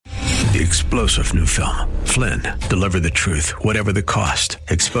The explosive new film, Flynn, deliver the truth, whatever the cost,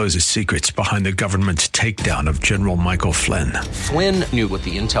 exposes secrets behind the government's takedown of General Michael Flynn. Flynn knew what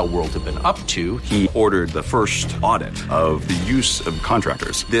the intel world had been up to. He ordered the first audit of the use of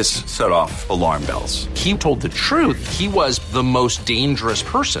contractors. This set off alarm bells. He told the truth. He was the most dangerous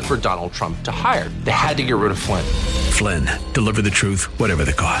person for Donald Trump to hire. They had to get rid of Flynn. Flynn, deliver the truth, whatever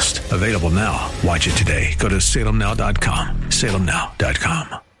the cost. Available now. Watch it today. Go to salemnow.com.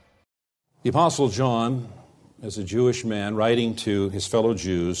 salemnow.com. The Apostle John, as a Jewish man writing to his fellow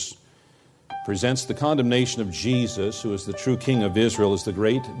Jews, presents the condemnation of Jesus, who is the true King of Israel, as the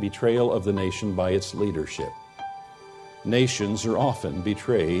great betrayal of the nation by its leadership. Nations are often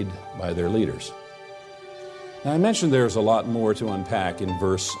betrayed by their leaders. Now, I mentioned there's a lot more to unpack in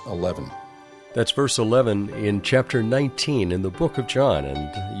verse 11. That's verse 11 in chapter 19 in the book of John.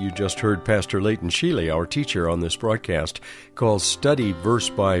 And you just heard Pastor Leighton Sheely, our teacher on this broadcast, call Study Verse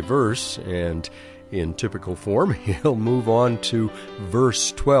by Verse. And in typical form, he'll move on to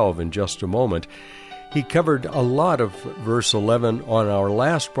verse 12 in just a moment. He covered a lot of verse 11 on our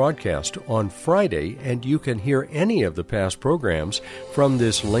last broadcast on Friday, and you can hear any of the past programs from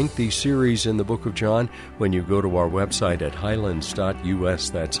this lengthy series in the book of John when you go to our website at highlands.us.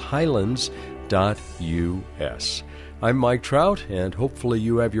 That's highlands.us. I'm Mike Trout, and hopefully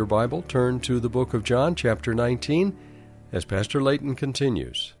you have your Bible turned to the book of John, chapter 19, as Pastor Leighton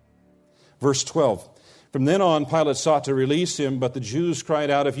continues. Verse 12. From then on, Pilate sought to release him, but the Jews cried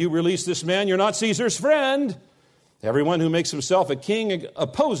out, "If you release this man, you're not Caesar's friend. Everyone who makes himself a king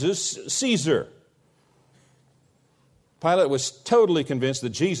opposes Caesar." Pilate was totally convinced that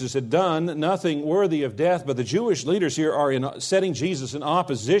Jesus had done nothing worthy of death, but the Jewish leaders here are setting Jesus in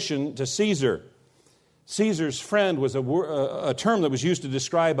opposition to Caesar. Caesar's friend was a term that was used to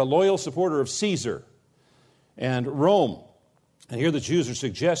describe a loyal supporter of Caesar and Rome. And here the Jews are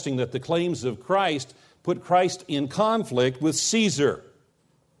suggesting that the claims of Christ put Christ in conflict with Caesar.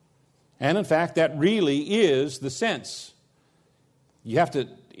 And in fact, that really is the sense.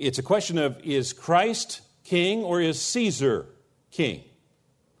 It's a question of, is Christ king or is Caesar king?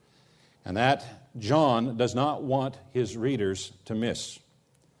 And that John does not want his readers to miss.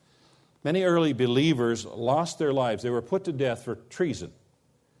 Many early believers lost their lives. They were put to death for treason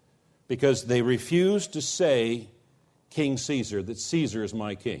because they refused to say, King Caesar, that Caesar is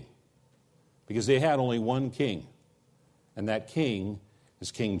my king. Because they had only one king, and that king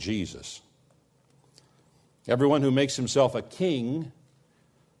is King Jesus. Everyone who makes himself a king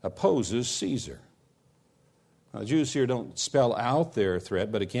opposes Caesar. Now, the Jews here don't spell out their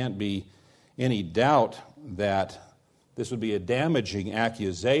threat, but it can't be any doubt that this would be a damaging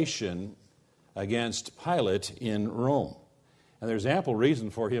accusation against Pilate in Rome. And there's ample reason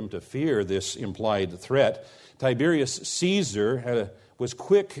for him to fear this implied threat. Tiberius Caesar was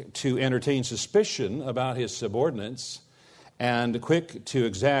quick to entertain suspicion about his subordinates and quick to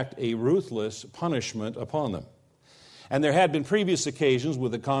exact a ruthless punishment upon them. And there had been previous occasions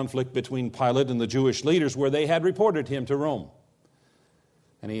with the conflict between Pilate and the Jewish leaders where they had reported him to Rome.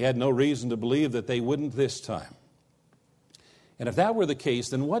 And he had no reason to believe that they wouldn't this time. And if that were the case,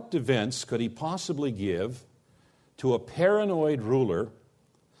 then what defense could he possibly give to a paranoid ruler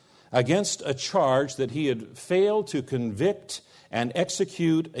against a charge that he had failed to convict and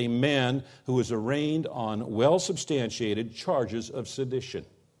execute a man who was arraigned on well-substantiated charges of sedition?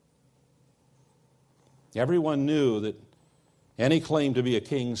 Everyone knew that any claim to be a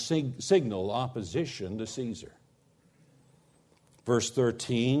king signaled opposition to Caesar. Verse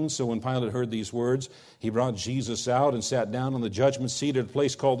 13, so when Pilate heard these words, he brought Jesus out and sat down on the judgment seat at a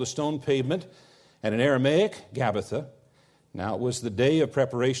place called the Stone Pavement, and in Aramaic, Gabbatha. Now it was the day of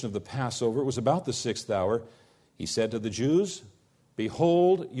preparation of the Passover. It was about the 6th hour. He said to the Jews,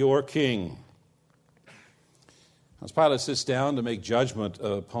 "Behold your king." As Pilate sits down to make judgment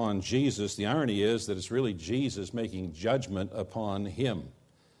upon Jesus, the irony is that it's really Jesus making judgment upon him,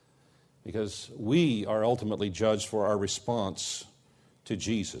 because we are ultimately judged for our response to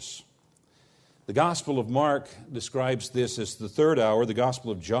Jesus. The Gospel of Mark describes this as the 3rd hour. The Gospel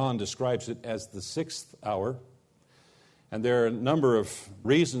of John describes it as the 6th hour. And there are a number of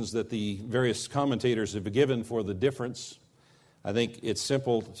reasons that the various commentators have given for the difference. I think it's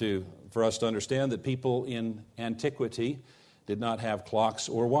simple for us to understand that people in antiquity did not have clocks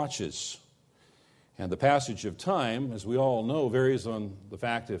or watches. And the passage of time, as we all know, varies on the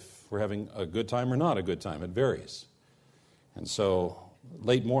fact if we're having a good time or not a good time. It varies. And so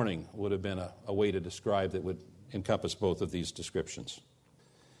late morning would have been a way to describe that would encompass both of these descriptions.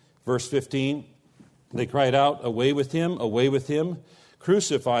 Verse 15, they cried out, away with him,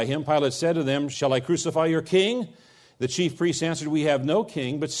 crucify him. Pilate said to them, shall I crucify your king? The chief priests answered, "We have no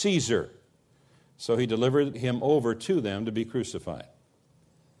king but Caesar." So he delivered him over to them to be crucified.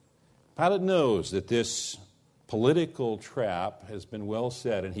 Pilate knows that this political trap has been well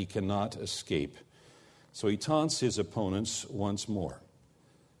set and he cannot escape. So he taunts his opponents once more.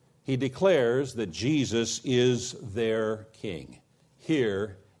 He declares that Jesus is their king.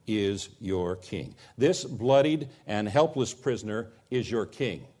 Here is your king. This bloodied and helpless prisoner is your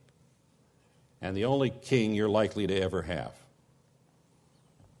king, and the only king you're likely to ever have.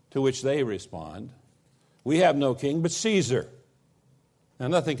 To which they respond, "We have no king but Caesar." Now,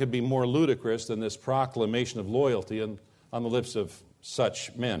 nothing could be more ludicrous than this proclamation of loyalty on the lips of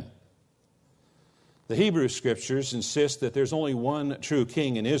such men. The Hebrew Scriptures insist that there's only one true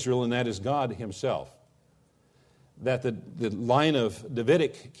king in Israel, and that is God himself. That the line of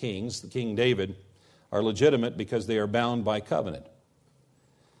Davidic kings, the King David, are legitimate because they are bound by covenant.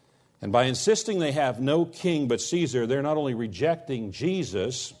 And by insisting they have no king but Caesar, they're not only rejecting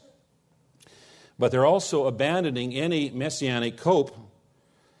Jesus, but they're also abandoning any messianic hope,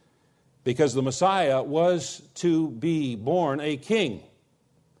 because the Messiah was to be born a king.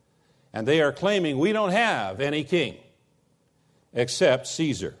 And they are claiming we don't have any king except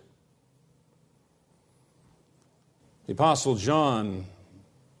Caesar. The Apostle John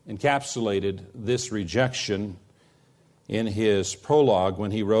encapsulated this rejection in his prologue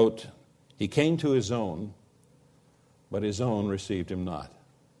when he wrote, "He came to his own, but his own received him not."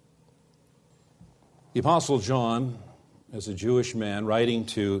 The Apostle John, as a Jewish man writing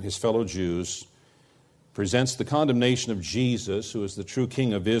to his fellow Jews, presents the condemnation of Jesus, who is the true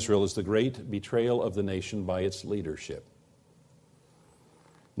King of Israel, as the great betrayal of the nation by its leadership.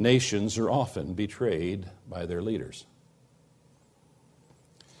 Nations are often betrayed by their leaders.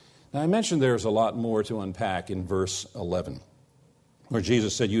 Now, I mentioned there's a lot more to unpack in verse 11, where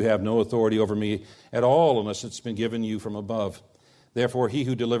Jesus said, "You have no authority over me at all unless it's been given you from above. Therefore, he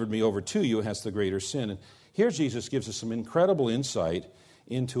who delivered me over to you has the greater sin." And here Jesus gives us some incredible insight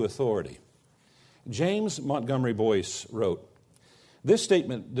into authority. James Montgomery Boyce wrote, "This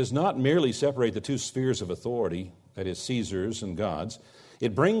statement does not merely separate the two spheres of authority, that is, Caesar's and God's.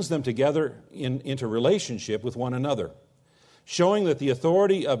 It brings them together into relationship with one another, showing that the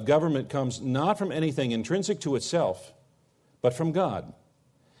authority of government comes not from anything intrinsic to itself, but from God.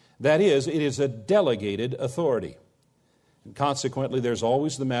 That is, it is a delegated authority. And consequently, there's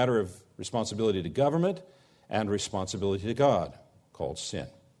always the matter of responsibility to government and responsibility to God, called sin.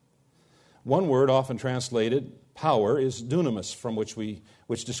 One word often translated power is dunamis, from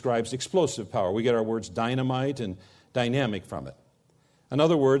which describes explosive power. We get our words dynamite and dynamic from it.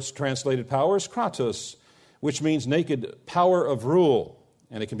 Another word translated power is kratos, which means naked power of rule.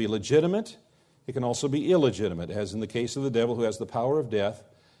 And it can be legitimate, it can also be illegitimate, as in the case of the devil, who has the power of death,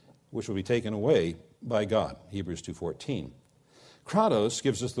 which will be taken away by God, Hebrews 2:14. Kratos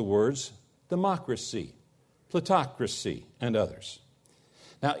gives us the words democracy, plutocracy, and others.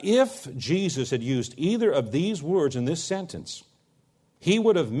 Now, if Jesus had used either of these words in this sentence, he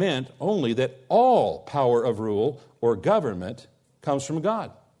would have meant only that all power of rule or government comes from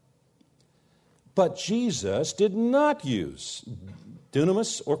God. But Jesus did not use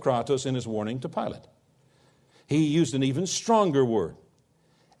dunamis or kratos in his warning to Pilate. He used an even stronger word,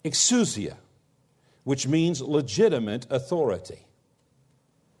 exousia, which means legitimate authority.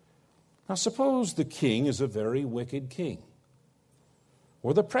 Now, suppose the king is a very wicked king,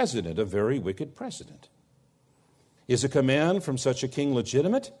 or the president a very wicked president. Is a command from such a king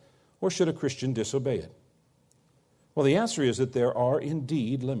legitimate, or should a Christian disobey it? Well, the answer is that there are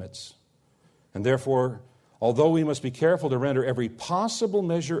indeed limits. And therefore, although we must be careful to render every possible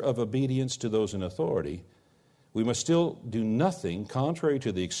measure of obedience to those in authority, we must still do nothing contrary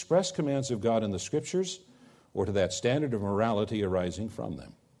to the express commands of God in the Scriptures or to that standard of morality arising from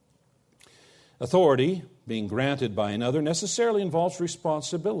them. Authority, being granted by another, necessarily involves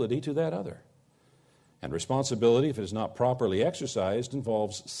responsibility to that other. And responsibility, if it is not properly exercised,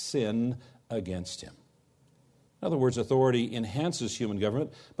 involves sin against him. In other words, authority enhances human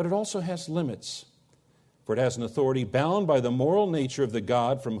government, but it also has limits, for it has an authority bound by the moral nature of the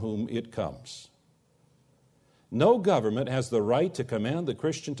God from whom it comes. No government has the right to command the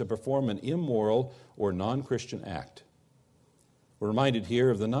Christian to perform an immoral or non-Christian act. We're reminded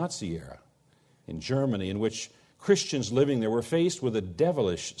here of the Nazi era in Germany, in which Christians living there were faced with a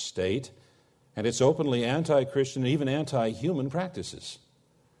devilish state and its openly anti-Christian and even anti-human practices.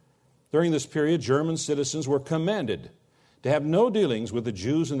 During this period, German citizens were commanded to have no dealings with the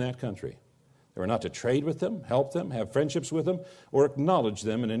Jews in that country. They were not to trade with them, help them, have friendships with them, or acknowledge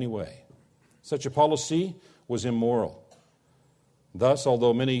them in any way. Such a policy was immoral. Thus,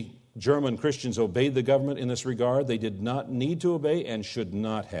 although many German Christians obeyed the government in this regard. They did not need to obey and should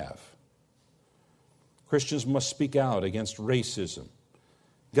not have. Christians must speak out against racism,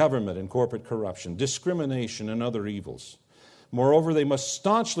 government and corporate corruption, discrimination, and other evils. Moreover, they must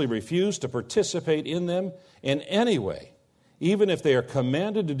staunchly refuse to participate in them in any way, even if they are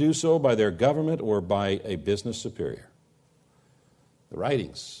commanded to do so by their government or by a business superior. The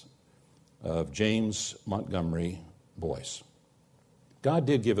writings of James Montgomery Boyce. God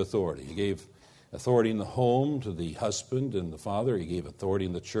did give authority. He gave authority in the home to the husband and the father. He gave authority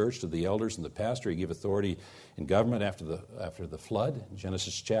in the church to the elders and the pastor. He gave authority in government after the flood, in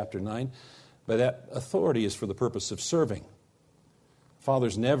Genesis chapter 9. But that authority is for the purpose of serving.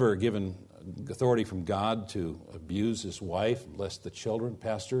 Father's never given authority from God to abuse his wife, lest the children,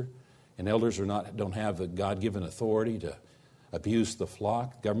 pastor, and elders don't have the God-given authority to abuse the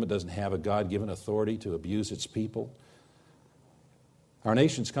flock. Government doesn't have a God-given authority to abuse its people. Our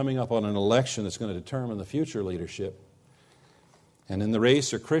nation's coming up on an election that's going to determine the future leadership. And in the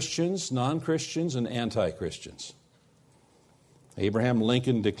race are Christians, non-Christians, and anti-Christians. Abraham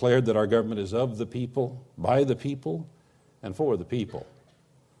Lincoln declared that our government is of the people, by the people, and for the people,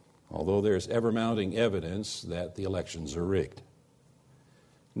 although there's ever-mounting evidence that the elections are rigged.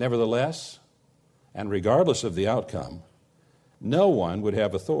 Nevertheless, and regardless of the outcome, no one would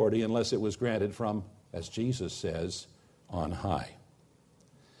have authority unless it was granted from, as Jesus says, on high.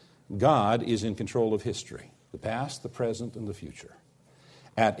 God is in control of history, the past, the present, and the future,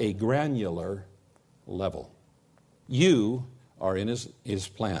 at a granular level. You are in his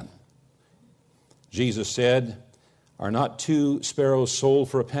plan. Jesus said, "Are not 2 sparrows sold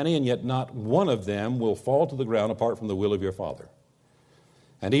for a penny, and yet not one of them will fall to the ground apart from the will of your Father.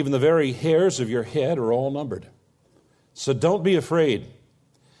 And even the very hairs of your head are all numbered. So don't be afraid.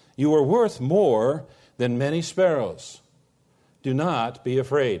 You are worth more than many sparrows. Do not be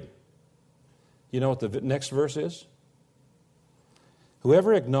afraid." You know what the next verse is?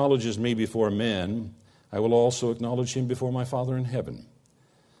 "Whoever acknowledges me before men, I will also acknowledge him before my Father in heaven.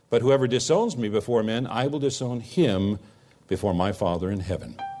 But whoever disowns me before men, I will disown him before my Father in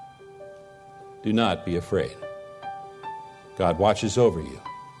heaven." Do not be afraid. God watches over you,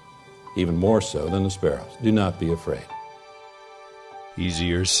 even more so than the sparrows. Do not be afraid.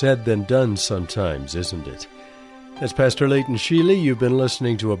 Easier said than done sometimes, isn't it? As Pastor Leighton Sheely, you've been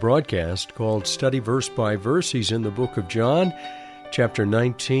listening to a broadcast called Study Verse by Verse. He's in the book of John, chapter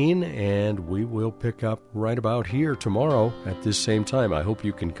 19, and we will pick up right about here tomorrow at this same time. I hope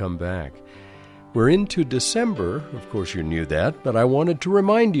you can come back. We're into December. Of course, you knew that, but I wanted to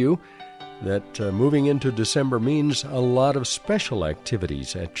remind you that moving into December means a lot of special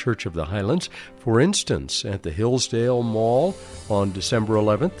activities at Church of the Highlands. For instance, at the Hillsdale Mall on December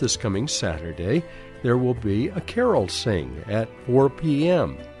 11th, this coming Saturday, there will be a carol sing at 4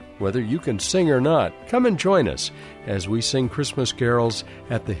 p.m. Whether you can sing or not, come and join us as we sing Christmas carols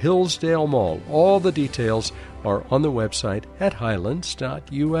at the Hillsdale Mall. All the details are on the website at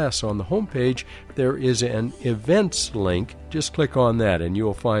highlands.us. On the homepage, there is an events link. Just click on that and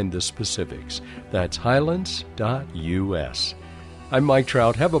you'll find the specifics. That's highlands.us. I'm Mike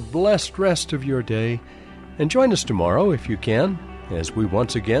Trout. Have a blessed rest of your day, and join us tomorrow if you can, as we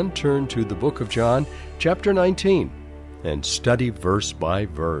once again turn to the book of John, chapter 19, and study verse by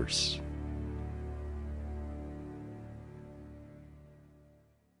verse.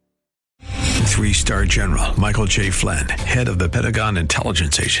 Three-star General Michael J. Flynn, head of the Pentagon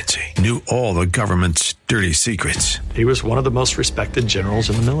Intelligence Agency, knew all the government's dirty secrets. He was one of the most respected generals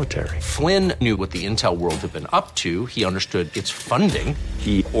in the military. Flynn knew what the intel world had been up to. He understood its funding.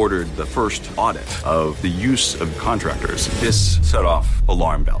 He ordered the first audit of the use of contractors. This set off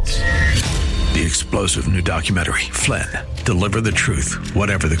alarm bells. The explosive new documentary, Flynn, Deliver the Truth,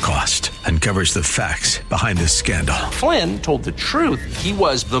 Whatever the Cost, uncovers the facts behind this scandal. Flynn told the truth. He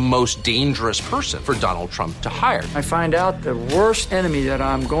was the most dangerous person for Donald Trump to hire. I find out the worst enemy that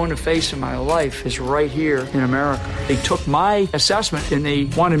I'm going to face in my life is right here in America. They took my assessment and they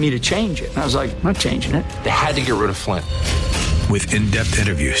wanted me to change it. And I was like, I'm not changing it. They had to get rid of Flynn. With in-depth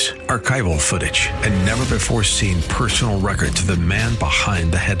interviews, archival footage, and never-before-seen personal records of the man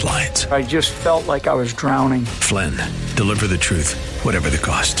behind the headlines. I just felt like I was drowning. Flynn, Deliver the Truth, Whatever the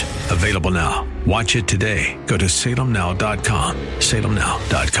Cost. Available now. Watch it today. Go to salemnow.com.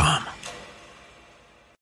 salemnow.com.